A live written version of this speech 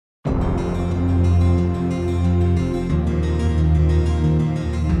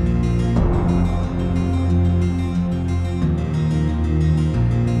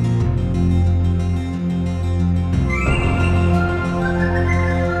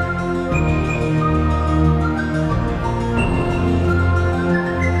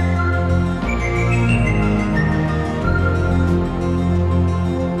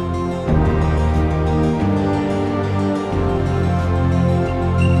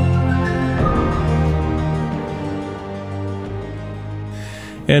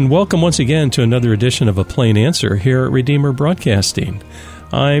And welcome once again to another edition of A Plain Answer here at Redeemer Broadcasting.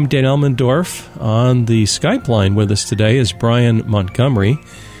 I'm Dan Elmendorf. On the Skype line with us today is Brian Montgomery.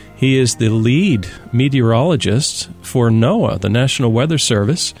 He is the lead meteorologist for NOAA, the National Weather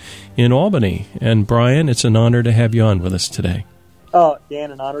Service, in Albany. And Brian, it's an honor to have you on with us today. Oh,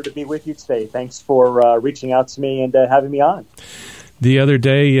 Dan, an honor to be with you today. Thanks for reaching out to me and having me on. The other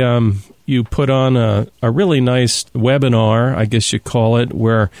day, you put on a really nice webinar, I guess you call it,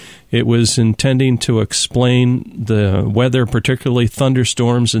 where it was intending to explain the weather, particularly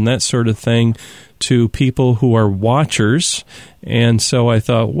thunderstorms and that sort of thing, to people who are watchers. And so I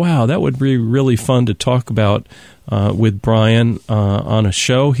thought, wow, that would be really fun to talk about with Brian on a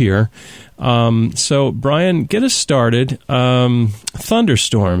show here. So, Brian, get us started.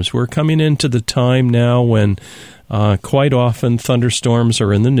 Thunderstorms. We're coming into the time now when quite often thunderstorms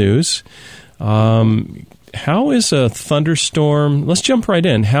are in the news. How is a thunderstorm? Let's jump right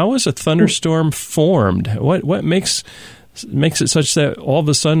in. How is a thunderstorm formed? What makes it such that all of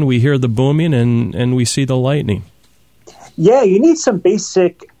a sudden we hear the booming and we see the lightning? Yeah, you need some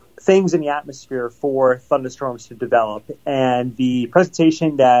basic things in the atmosphere for thunderstorms to develop. And the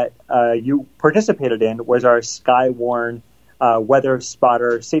presentation that you participated in was our Skywarn weather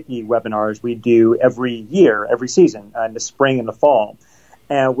spotter safety webinars we do every year, every season, in the spring and the fall.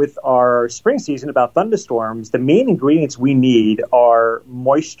 And with our spring season about thunderstorms, the main ingredients we need are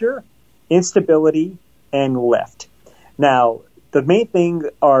moisture, instability, and lift. Now, the main thing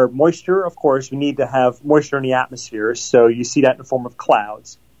are moisture, of course. We need to have moisture in the atmosphere, so you see that in the form of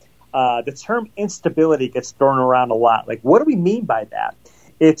clouds. The term instability gets thrown around a lot. Like, what do we mean by that?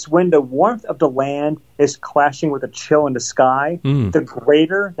 It's when the warmth of the land is clashing with a chill in the sky. The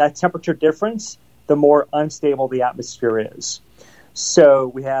greater that temperature difference, the more unstable the atmosphere is. So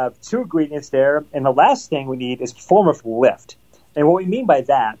we have two ingredients there. And the last thing we need is a form of lift. And what we mean by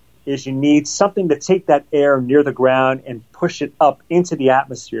that is you need something to take that air near the ground and push it up into the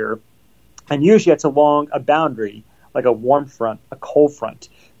atmosphere. And usually it's along a boundary, like a warm front, a cold front.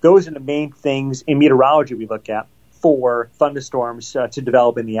 Those are the main things in meteorology we look at for thunderstorms to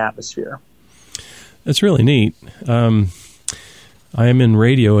develop in the atmosphere. That's really neat. I am in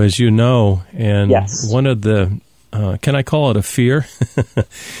radio, as you know, and yes. One of the can I call it a fear?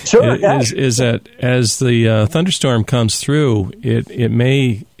 Sure. is that as the thunderstorm comes through, it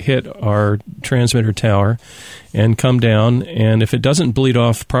may hit our transmitter tower and come down, and if it doesn't bleed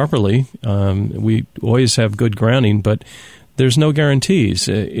off properly, we always have good grounding, but there's no guarantees.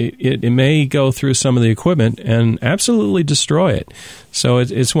 It may go through some of the equipment and absolutely destroy it. So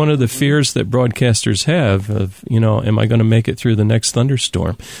it's one of the fears that broadcasters have of, am I going to make it through the next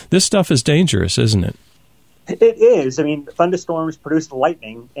thunderstorm? This stuff is dangerous, isn't it? It is. I mean, thunderstorms produce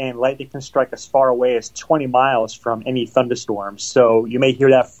lightning, and lightning can strike as far away as 20 miles from any thunderstorm. So you may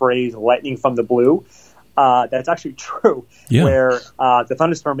hear that phrase, lightning from the blue. That's actually true, where the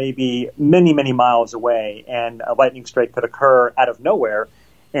thunderstorm may be many, many miles away, and a lightning strike could occur out of nowhere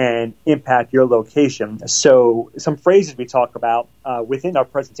and impact your location. So some phrases we talk about within our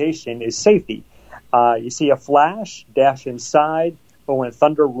presentation is safety. You see a flash, dash inside, or when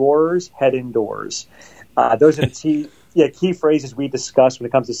thunder roars, head indoors. Those are the key phrases we discuss when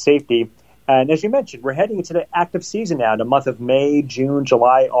it comes to safety. And as you mentioned, we're heading into the active season now, the month of May, June,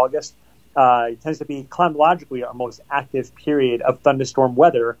 July, August. It tends to be climatologically our most active period of thunderstorm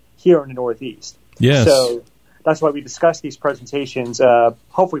weather here in the Northeast. Yes. So that's why we discuss these presentations,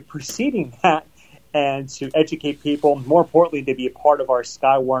 hopefully preceding that, and to educate people, more importantly, to be a part of our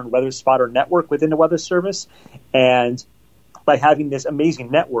Skywarn Weather Spotter network within the Weather Service. And by having this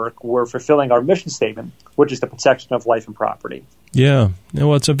amazing network, we're fulfilling our mission statement, which is the protection of life and property. Yeah.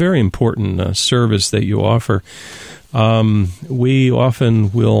 Well, it's a very important service that you offer. We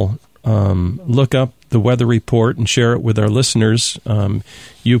often will look up the weather report and share it with our listeners.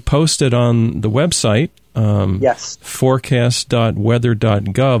 You post it on the website. Yes.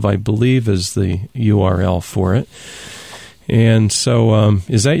 Forecast.weather.gov, I believe, is the URL for it. And so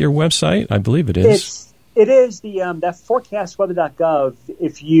is that your website? I believe it is. It is that forecastweather.gov.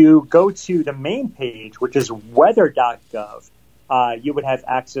 If you go to the main page, which is weather.gov, you would have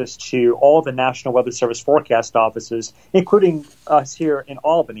access to all the National Weather Service forecast offices, including us here in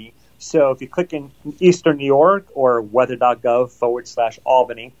Albany. So if you click in Eastern New York or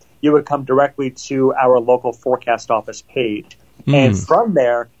weather.gov/Albany, you would come directly to our local forecast office page. And from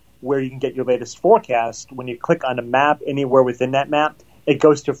there, where you can get your latest forecast, when you click on a map anywhere within that map, it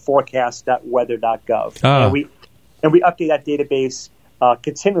goes to forecast.weather.gov. And we update that database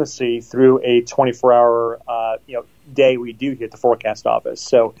continuously through a 24-hour day we do here at the forecast office.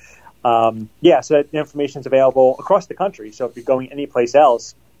 So so that information is available across the country. So if you're going any place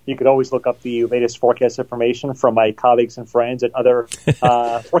else, you could always look up the latest forecast information from my colleagues and friends at other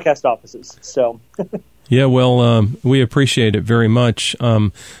forecast offices. So, yeah, well, we appreciate it very much.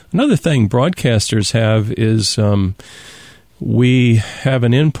 Another thing broadcasters have is we have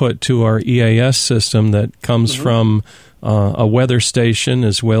an input to our EAS system that comes from a weather station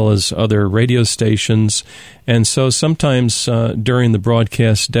as well as other radio stations. And so sometimes during the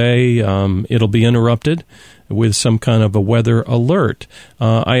broadcast day, it'll be interrupted with some kind of a weather alert.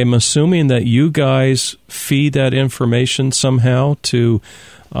 I am assuming that you guys feed that information somehow to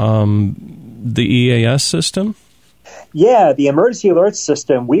the EAS system? Yeah, the emergency alert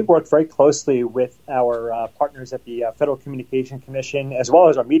system, we work very closely with our partners at the Federal Communication Commission as well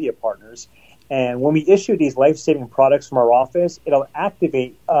as our media partners. And when we issue these life-saving products from our office, it'll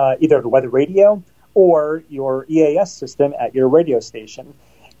activate either the weather radio or your EAS system at your radio station.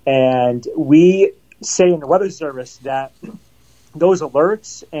 And we say in the Weather Service that those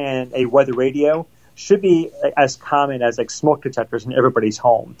alerts and a weather radio should be as common as like smoke detectors in everybody's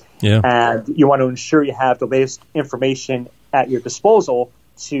home. Yeah. And you want to ensure you have the latest information at your disposal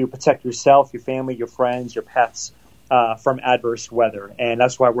to protect yourself, your family, your friends, your pets from adverse weather. And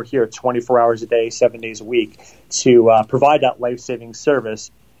that's why we're here 24 hours a day, 7 days a week to provide that life-saving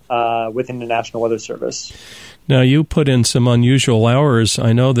service within the National Weather Service. Now, you put in some unusual hours.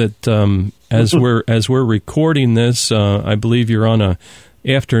 I know that as we're recording this, I believe you're on a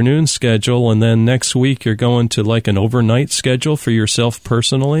afternoon schedule, and then next week you're going to like an overnight schedule for yourself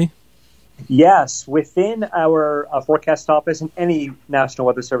personally? Yes. Within our forecast office and any National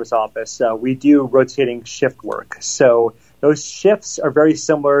Weather Service office, we do rotating shift work. So those shifts are very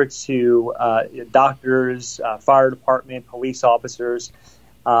similar to doctors, fire department, police officers,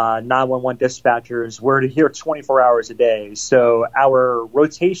 911 dispatchers. We're here 24 hours a day. So our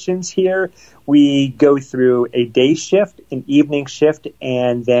rotations here, we go through a day shift, an evening shift,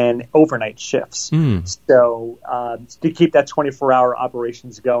 and then overnight shifts. So to keep that 24-hour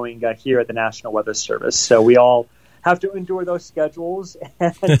operations going here at the National Weather Service. So we all have to endure those schedules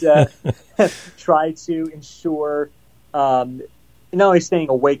and try to ensure not only staying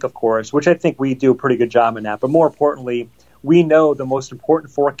awake, of course, which I think we do a pretty good job in that, but more importantly, we know the most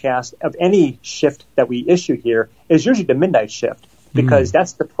important forecast of any shift that we issue here is usually the midnight shift, because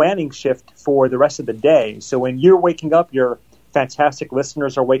that's the planning shift for the rest of the day. So when you're waking up, your fantastic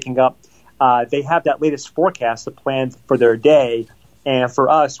listeners are waking up, they have that latest forecast to plan for their day. And for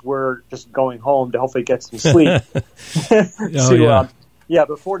us, we're just going home to hopefully get some sleep.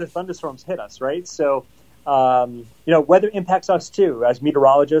 Before the thunderstorms hit us, right? So, weather impacts us too. As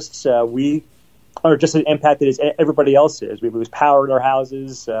meteorologists, we are just as impacted as everybody else is. We lose power in our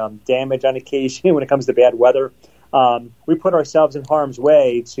houses, damage on occasion when it comes to bad weather. We put ourselves in harm's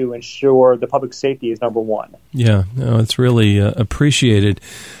way to ensure the public safety is number one. Yeah, no, it's really appreciated.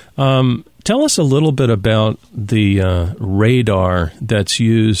 Tell us a little bit about the radar that's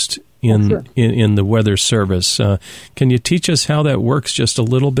used in the Weather Service. Can you teach us how that works just a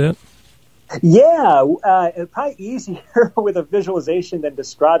little bit? Yeah, it's probably easier with a visualization than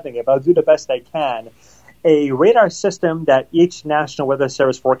describing it, but I'll do the best I can. A radar system that each National Weather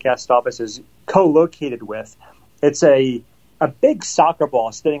Service forecast office is co-located with. It's a big soccer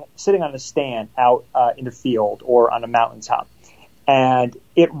ball sitting on a stand out in the field or on a mountaintop. And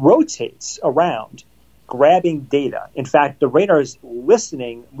it rotates around, grabbing data. In fact, the radar is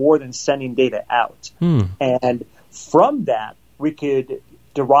listening more than sending data out. And from that, we could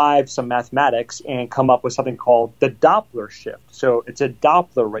derive some mathematics and come up with something called the Doppler shift. So it's a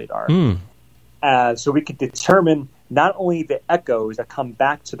Doppler radar. So we could determine not only the echoes that come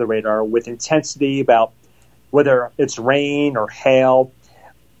back to the radar with intensity about whether it's rain or hail.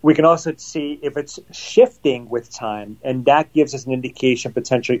 We can also see if it's shifting with time, and that gives us an indication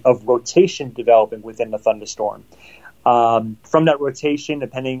potentially of rotation developing within the thunderstorm. From that rotation,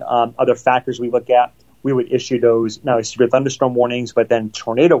 depending on other factors we look at, we would issue those not only severe thunderstorm warnings, but then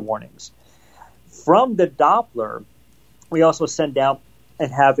tornado warnings. From the Doppler, we also send out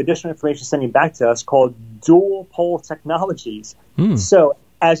and have additional information sending back to us called dual pole technologies. So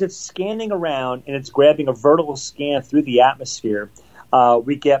as it's scanning around and it's grabbing a vertical scan through the atmosphere,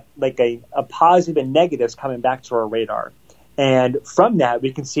 we get like a positive and negatives coming back to our radar. And from that,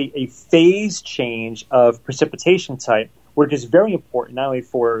 we can see a phase change of precipitation type, which is very important not only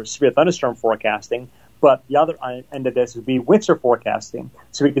for severe thunderstorm forecasting, but the other end of this would be winter forecasting.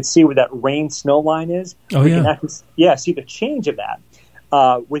 So we can see where that rain-snow line is. We can actually, see the change of that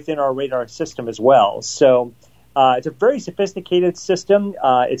within our radar system as well. So it's a very sophisticated system.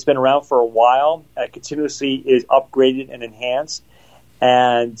 It's been around for a while. Continuously is upgraded and enhanced.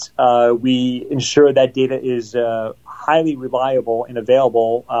 And we ensure that data is highly reliable and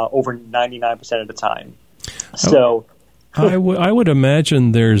available over 99% of the time. So I would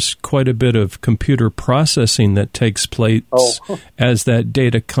imagine there's quite a bit of computer processing that takes place as that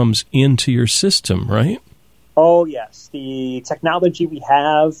data comes into your system, right? Oh, yes. The technology we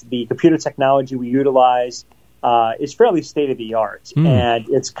have, the computer technology we utilize, is fairly state-of-the-art, and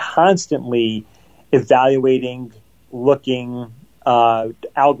it's constantly evaluating, looking,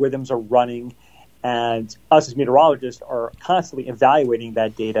 algorithms are running, and us as meteorologists are constantly evaluating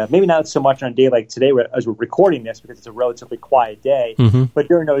that data. Maybe not so much on a day like today as we're recording this because it's a relatively quiet day, but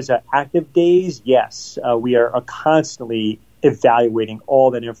during those active days, yes, we are constantly evaluating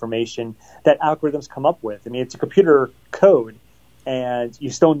all that information that algorithms come up with. I mean, it's a computer code, and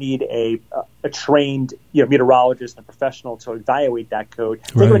you still need a trained meteorologist and professional to evaluate that code.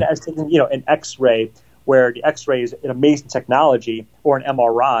 Think of it as taking an X-ray, where the X-ray is an amazing technology, or an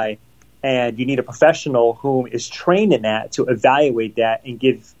MRI, and you need a professional who is trained in that to evaluate that and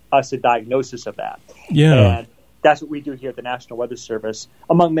give us a diagnosis of that. Yeah. And that's what we do here at the National Weather Service,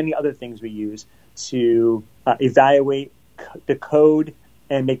 among many other things we use to evaluate the code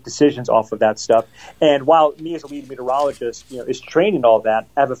and make decisions off of that stuff. And while me as a lead meteorologist, is trained in all that,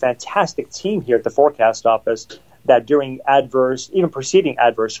 I have a fantastic team here at the forecast office that during adverse, even preceding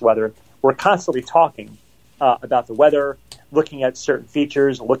adverse weather, we're constantly talking about the weather, looking at certain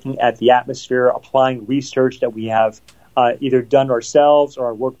features, looking at the atmosphere, applying research that we have either done ourselves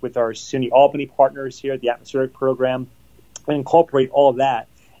or worked with our SUNY Albany partners here at the atmospheric program, and incorporate all of that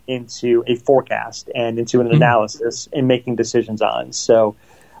into a forecast and into an analysis and making decisions on. So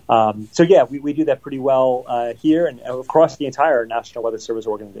yeah, we do that pretty well here and across the entire National Weather Service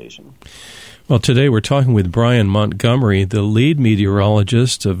organization. Well, today we're talking with Brian Montgomery, the lead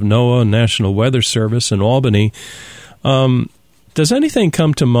meteorologist of NOAA, National Weather Service in Albany. Does anything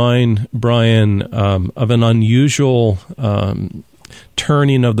come to mind, Brian, of an unusual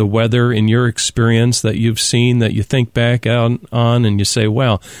turning of the weather in your experience that you've seen that you think back on and you say,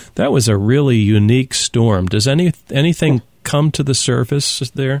 wow, that was a really unique storm? Does anything come to the surface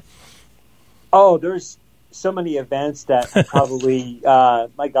there? Oh, there's so many events that probably,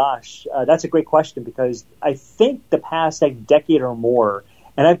 my gosh, that's a great question, because I think the past decade or more,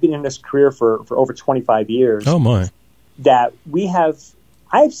 and I've been in this career for over 25 years. Oh, my. That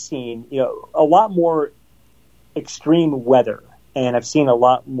I've seen, a lot more extreme weather, and I've seen a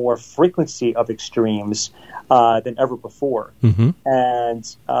lot more frequency of extremes than ever before.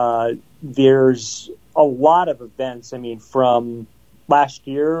 And there's a lot of events. I mean, from last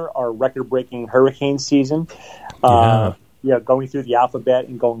year, our record-breaking hurricane season, going through the alphabet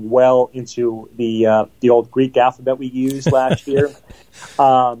and going well into the old Greek alphabet we used last year.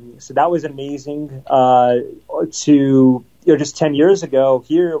 So that was amazing. Just 10 years ago,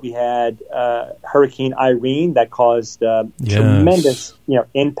 here we had Hurricane Irene that caused tremendous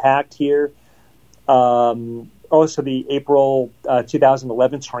impact here. Also, the April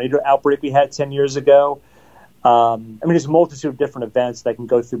 2011 tornado outbreak we had 10 years ago. There's a multitude of different events that can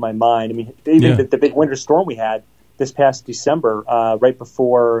go through my mind. I mean, even the big winter storm we had this past December, right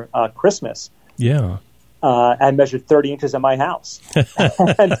before Christmas. Yeah. I measured 30 inches at my house.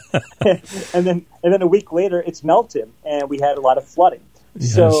 and then a week later, it's melted, and we had a lot of flooding.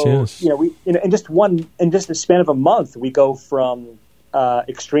 Yes, so, in just the span of a month, we go from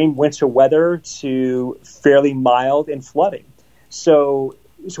extreme winter weather to fairly mild and flooding. So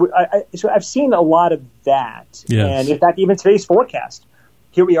I've seen a lot of that. Yes. And in fact, even today's forecast,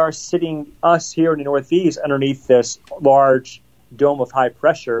 here we are sitting, us here in the Northeast, underneath this large dome of high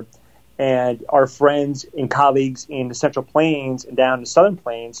pressure, and our friends and colleagues in the Central Plains and down the Southern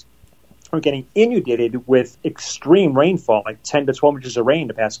Plains are getting inundated with extreme rainfall, like 10 to 12 inches of rain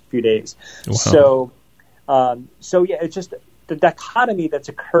the past few days. Wow. So it's just the dichotomy that's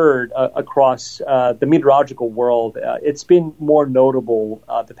occurred across the meteorological world. It's been more notable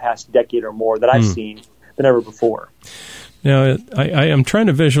the past decade or more that I've seen than ever before. Now, I am trying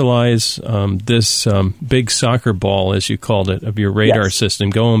to visualize this big soccer ball, as you called it, of your radar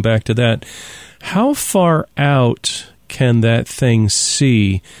system, going back to that. How far out can that thing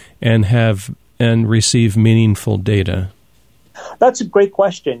see and receive meaningful data? That's a great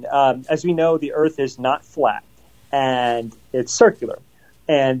question. As we know, the Earth is not flat, and it's circular.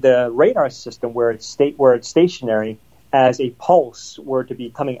 And the radar system, where it's stationary, as a pulse were to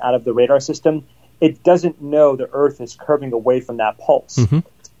be coming out of the radar system, it doesn't know the Earth is curving away from that pulse.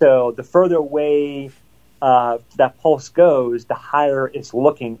 So the further away that pulse goes, the higher it's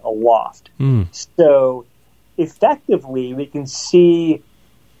looking aloft. So effectively, we can see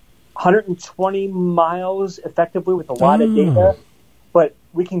 120 miles effectively with a lot of data. but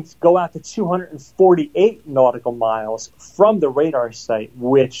we can go out to 248 nautical miles from the radar site,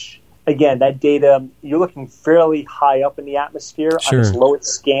 which, again, that data, you're looking fairly high up in the atmosphere on this lowest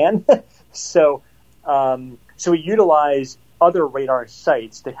scan. So we utilize other radar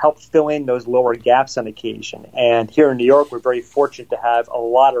sites to help fill in those lower gaps on occasion. And here in New York, we're very fortunate to have a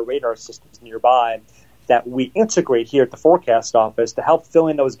lot of radar systems nearby that we integrate here at the forecast office to help fill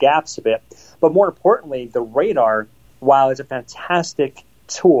in those gaps a bit. But more importantly, the radar, while it's a fantastic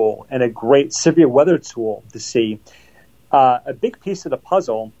tool and a great severe weather tool to see, a big piece of the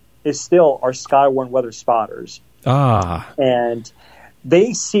puzzle is still our Skywarn weather spotters. And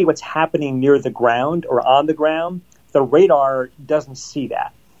they see what's happening near the ground or on the ground. The radar doesn't see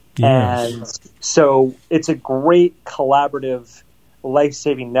that. Yes. And so it's a great collaborative,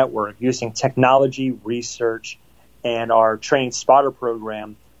 life-saving network using technology, research, and our trained spotter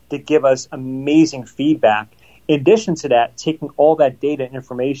program to give us amazing feedback. In addition to that, taking all that data and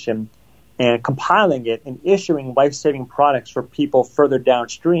information and compiling it and issuing life-saving products for people further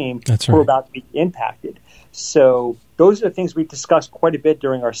downstream who are about to be impacted. So those are the things we discussed quite a bit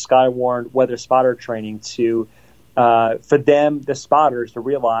during our Skywarn weather spotter training for them, the spotters, to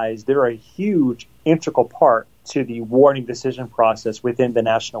realize they're a huge integral part to the warning decision process within the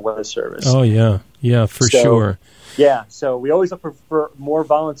National Weather Service. Oh, yeah. Yeah, for sure. Yeah, so we always look for more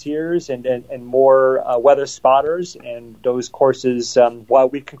volunteers and more weather spotters, and those courses, while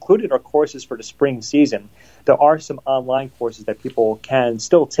we concluded our courses for the spring season, there are some online courses that people can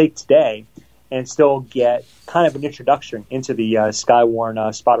still take today and still get kind of an introduction into the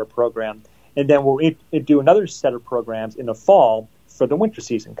Skywarn spotter program. And then we'll do another set of programs in the fall for the winter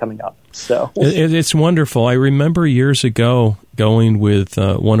season coming up. So it's wonderful. I remember years ago going with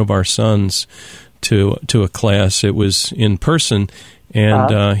one of our sons to a class. It was in person,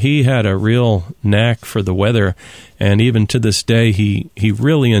 and he had a real knack for the weather. And even to this day, he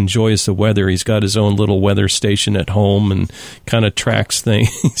really enjoys the weather. He's got his own little weather station at home and kind of tracks things.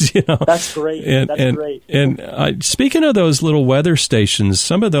 That's great. That's great. And speaking of those little weather stations,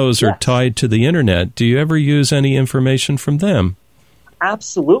 some of those are tied to the internet. Do you ever use any information from them?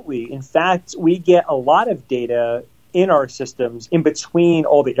 Absolutely. In fact, we get a lot of data in our systems in between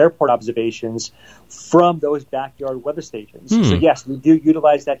all the airport observations from those backyard weather stations. So yes, we do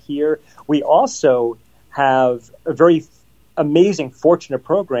utilize that here. We also have a very amazing, fortunate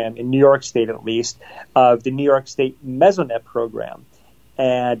program in New York State, at least, of the New York State Mesonet program.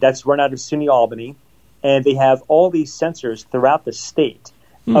 And that's run out of SUNY Albany. And they have all these sensors throughout the state,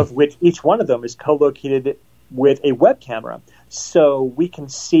 of which each one of them is co-located with a web camera. So we can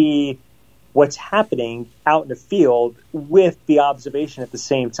see what's happening out in the field with the observation at the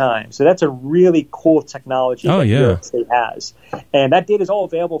same time. So that's a really cool technology that New York State has. And that data is all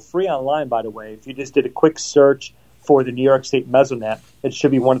available free online, by the way. If you just did a quick search for the New York State Mesonet, it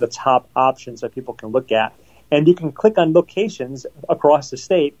should be one of the top options that people can look at. And you can click on locations across the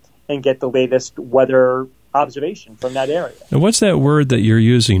state and get the latest weather observation from that area. And what's that word that you're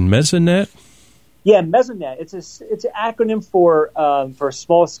using, Mesonet? Yeah, Mesonet. It's an acronym for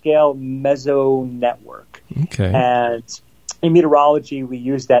small scale meso network. Okay. And in meteorology, we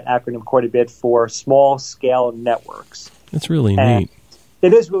use that acronym quite a bit for small scale networks. That's really neat.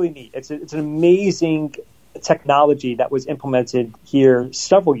 It is really neat. It's an amazing technology that was implemented here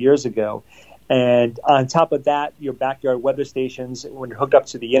several years ago. And on top of that, your backyard weather stations, when you're hooked up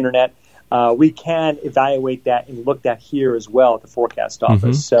to the internet, we can evaluate that and look at here as well at the forecast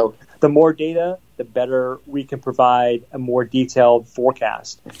office. So the more data, the better we can provide a more detailed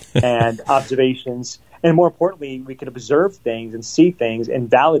forecast and observations. And more importantly, we can observe things and see things and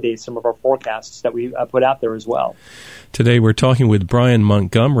validate some of our forecasts that we put out there as well. Today we're talking with Brian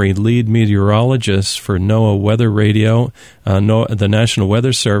Montgomery, lead meteorologist for NOAA Weather Radio, the National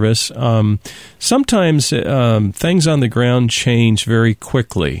Weather Service. Sometimes things on the ground change very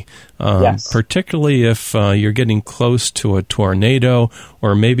quickly, particularly if you're getting close to a tornado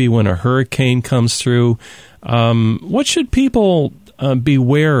or maybe when a hurricane comes through. What should people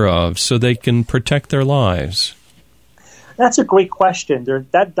beware of so they can protect their lives? That's a great question.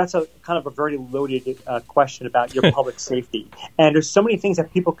 That's a kind of a very loaded question about your public safety. And there's so many things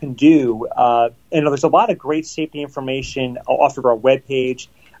that people can do. And there's a lot of great safety information off of our webpage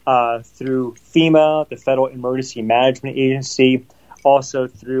through FEMA, the Federal Emergency Management Agency, also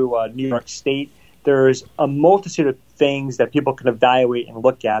through New York State. There's a multitude of things that people can evaluate and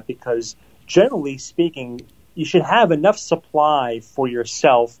look at because, generally speaking, you should have enough supply for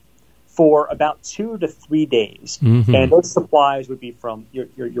yourself for about 2 to 3 days. And those supplies would be from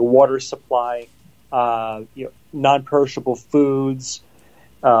your water supply, non-perishable foods,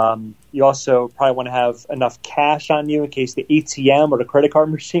 You also probably want to have enough cash on you in case the ATM or the credit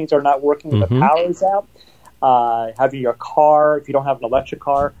card machines are not working and the power is out. Having your car, if you don't have an electric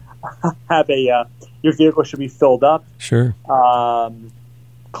car, your vehicle should be filled up. Sure.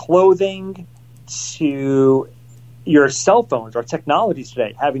 Clothing, to your cell phones or technology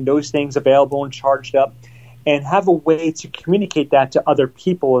today, having those things available and charged up, and have a way to communicate that to other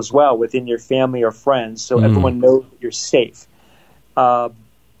people as well within your family or friends, so everyone knows that you're safe.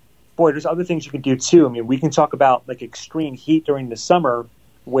 There's other things you can do too. I mean, we can talk about like extreme heat during the summer,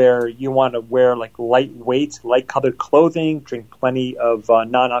 where you want to wear like lightweight, light-colored clothing, drink plenty of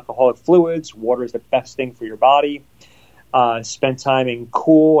non-alcoholic fluids. Water is the best thing for your body. Spend time in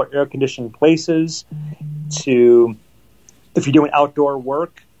cool or air-conditioned places. If you're doing outdoor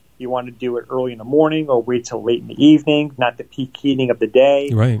work, you want to do it early in the morning or wait till late in the evening, not the peak heating of the day.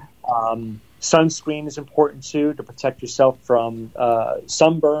 Right. Sunscreen is important too, to protect yourself from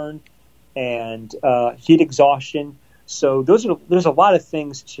sunburn and heat exhaustion. So there's a lot of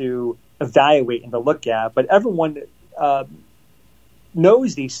things to evaluate and to look at, but everyone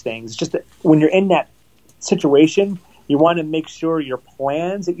knows these things. Just that when you're in that situation, you want to make sure your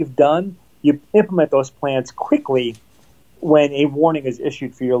plans that you've done, you implement those plans quickly when a warning is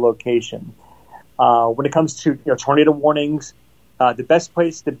issued for your location. When it comes to tornado warnings, the best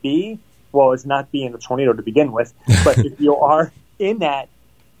place to be, well, is not be in a tornado to begin with, but if you are in that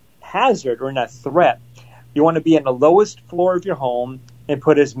hazard or in that threat, you want to be in the lowest floor of your home and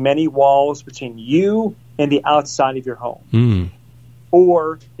put as many walls between you and the outside of your home.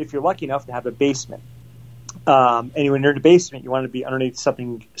 Or if you're lucky enough to have a basement. And when you're in the basement, you want to be underneath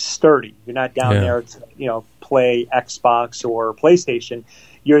something sturdy. You're not down there to play Xbox or PlayStation.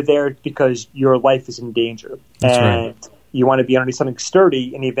 You're there because your life is in danger. That's and right. You want to be underneath something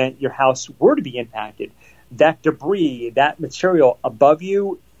sturdy in the event your house were to be impacted. That debris, that material above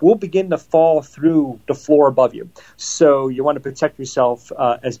you will begin to fall through the floor above you. So you want to protect yourself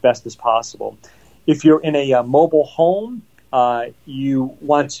as best as possible. If you're in a mobile home, you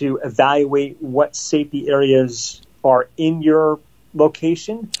want to evaluate what safety areas are in your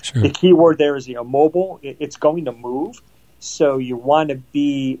location. Sure. The key word there is mobile. It's going to move. So you want to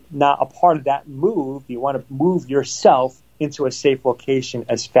be not a part of that move. You want to move yourself into a safe location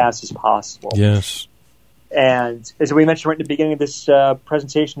as fast as possible. Yes. And as we mentioned right in the beginning of this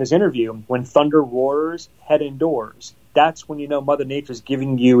presentation, this interview, when thunder roars, head indoors. That's when Mother Nature is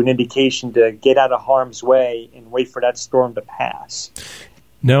giving you an indication to get out of harm's way and wait for that storm to pass.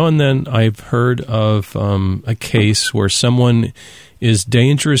 Now and then I've heard of a case where someone is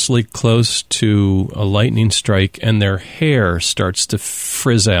dangerously close to a lightning strike and their hair starts to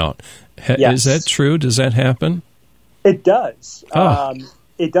frizz out. Yes. Is that true? Does that happen? It does. Oh.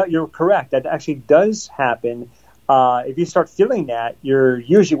 You're correct. That actually does happen. If you start feeling that, you're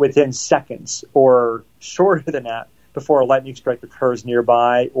usually within seconds or shorter than that before a lightning strike occurs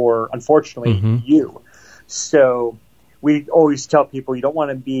nearby or, unfortunately, you. So we always tell people you don't want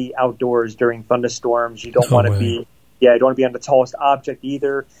to be outdoors during thunderstorms. You don't want to be you don't want to be on the tallest object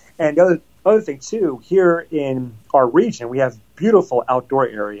either. And the other thing, too, here in our region, we have beautiful outdoor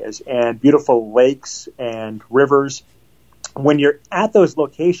areas and beautiful lakes and rivers. When you're at those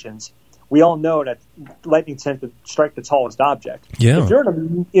locations, we all know that lightning tends to strike the tallest object. Yeah. If you're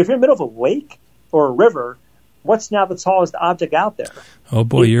in the middle of a lake or a river, what's now the tallest object out there? Oh,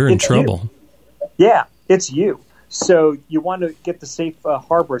 boy, you're in trouble. Yeah, it's you. So you want to get to safe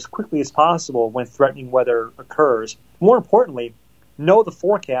harbor as quickly as possible when threatening weather occurs. More importantly, know the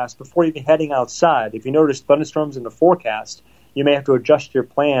forecast before even heading outside. If you notice thunderstorms in the forecast, you may have to adjust your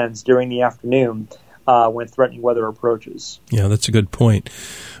plans during the afternoon when threatening weather approaches. Yeah, that's a good point.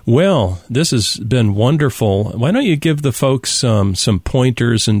 Well, this has been wonderful. Why don't you give the folks some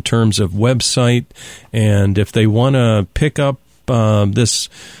pointers in terms of website, and if they want to pick up this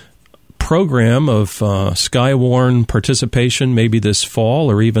program of Skywarn participation maybe this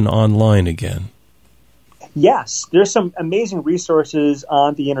fall or even online again? Yes, there's some amazing resources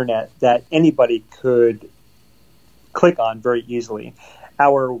on the internet that anybody could click on very easily.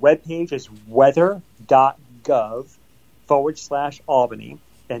 Our webpage is weather.gov/Albany,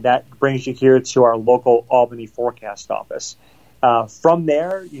 and that brings you here to our local Albany forecast office. From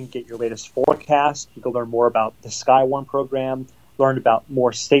there, you can get your latest forecast. You can learn more about the Skywarn program, learn about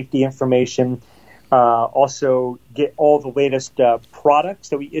more safety information, also get all the latest products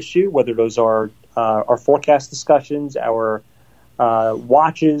that we issue, whether those are our forecast discussions, our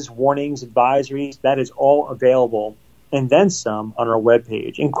watches, warnings, advisories. That is all available, and then some, on our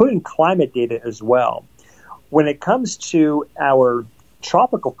webpage, including climate data as well. When it comes to our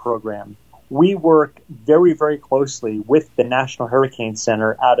tropical program, we work very, very closely with the National Hurricane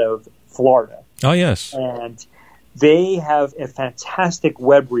Center out of Florida. Oh, yes. And they have a fantastic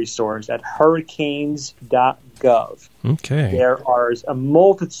web resource at hurricanes.gov. Okay. There are a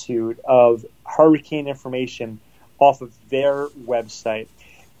multitude of hurricane information off of their website.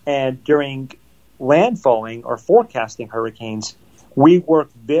 And during landfalling or forecasting hurricanes, we work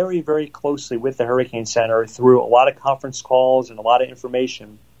very, very closely with the Hurricane Center through a lot of conference calls and a lot of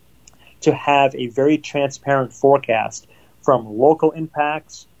information to have a very transparent forecast from local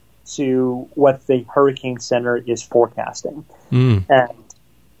impacts to what the Hurricane Center is forecasting. And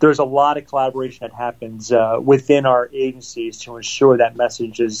there's a lot of collaboration that happens within our agencies to ensure that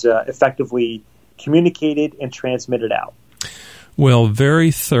message is effectively communicated and transmitted out. Well,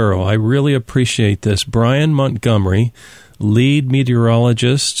 very thorough. I really appreciate this. Brian Montgomery, lead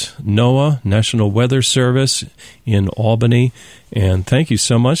meteorologist, NOAA, National Weather Service in Albany. And thank you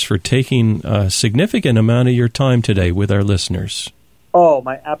so much for taking a significant amount of your time today with our listeners. Oh,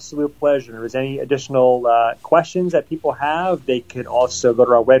 my absolute pleasure. If there's any additional questions that people have, they could also go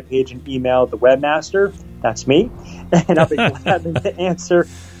to our webpage and email the webmaster. That's me. And I'll be glad to answer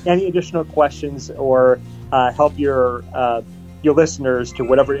any additional questions or help your listeners to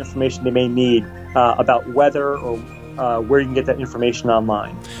whatever information they may need about weather or where you can get that information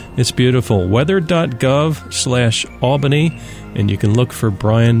online. It's beautiful. Weather.gov/Albany, and you can look for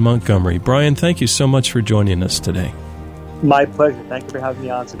Brian Montgomery. Brian, thank you so much for joining us today. My pleasure. Thank you for having me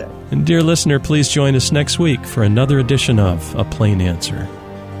on today. And dear listener, please join us next week for another edition of A Plain Answer.